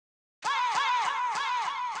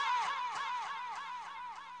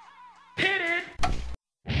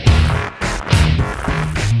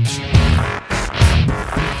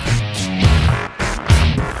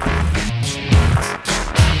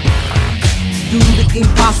Do the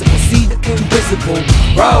impossible, see the invisible.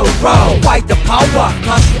 Roll, roll, fight the power.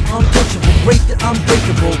 Crush the untouchable, break the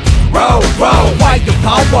unbreakable. Roll, roll, fight the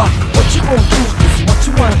power. What you gon' do is what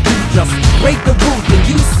you wanna do. Just break the rules and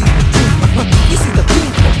you see the truth. You see the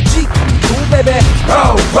beat of G coming through, baby.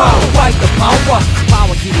 Roll, roll, fight the power.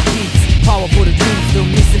 Power to the beats, power for the dreams. Still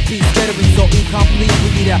missing piece, veteran so incomplete.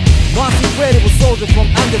 We need a once incredible soldier from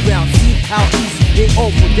underground. See how easy they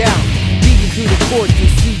all go down. Beating through the cord to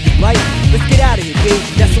see the light. Let's get out of here, baby.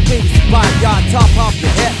 That's the way we survive. Y'all top off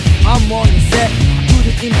your head. I'm on the set. Do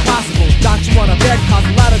the impossible. Don't you wanna bet? Cause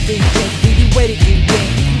a lot of things can't be waiting in vain.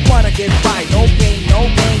 You wanna get by, no pain, no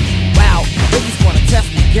gain. Wow, they just wanna test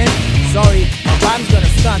me again. Sorry, my rhyme's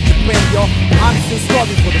gonna stunt the brain, yo. I'm still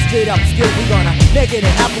struggling for the straight up skill. We're gonna make it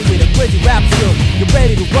happen with a crazy rap skill. You're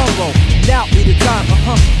ready to run, roll. Now be the time,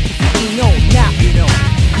 If you know, now you know.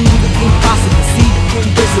 Do the impossible, see the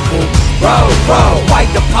invisible. Roll, roll, fight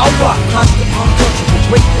the power. Crush the untouchable,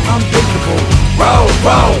 break the unbreakable. Roll,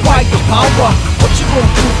 roll, fight the power. What you gon'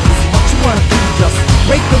 do is what you wanna do. Just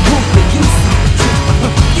break the roof and you see the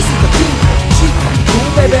truth. You see the beat, G coming through,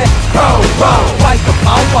 baby. Roll, roll, fight the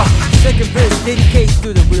power. Second verse dedicated to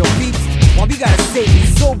the real beats. What we gotta say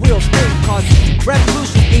is so real thing. Cause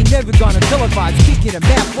revolution ain't never gonna televise. Kicking a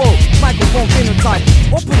map roll, microphone phenotype.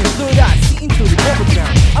 Open your third eye, see into the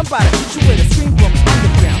overground. I'm about to hit you with a scream from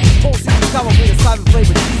underground. Whole city cover with a cyber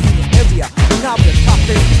flavor, cheese in the area. And now we're top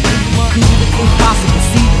this. Do the impossible,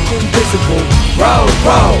 see the invisible. Roll,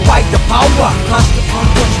 roll, fight the power. Crush the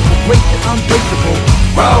untouchable, break the unbreakable.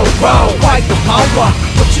 Roll, roll, fight the power.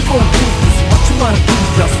 What you gon' do is what you wanna do.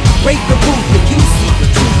 Just break the rules and you see the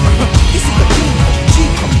truth. You see the beat,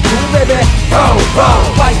 G coming through, baby. Roll, roll,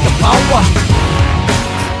 fight the power.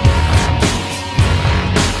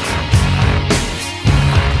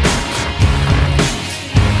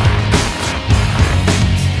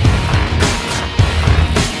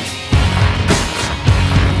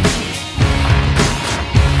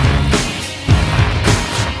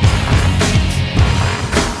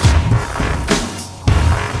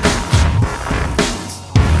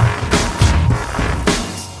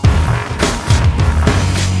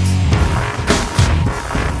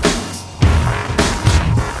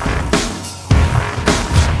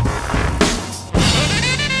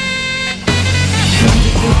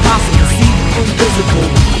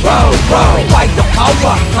 Roll, roll, fight the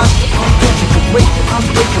power. Crush the untouchable, break the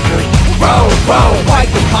unbreakable. Roll, roll, fight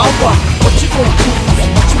the power. What you gon' do is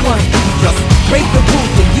what you wanna do. Just break the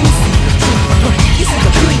rules and you see the truth. You see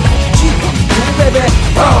the beat, G coming through, baby.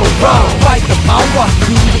 Roll, roll, fight the power.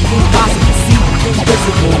 Do the impossible, see the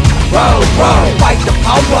invisible. Roll, roll, fight the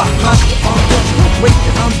power. Crush the untouchable, break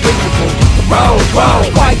the unbreakable. Roll, roll,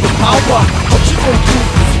 fight the power. What you gon' do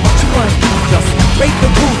is what you wanna do. Just break the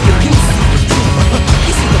rules.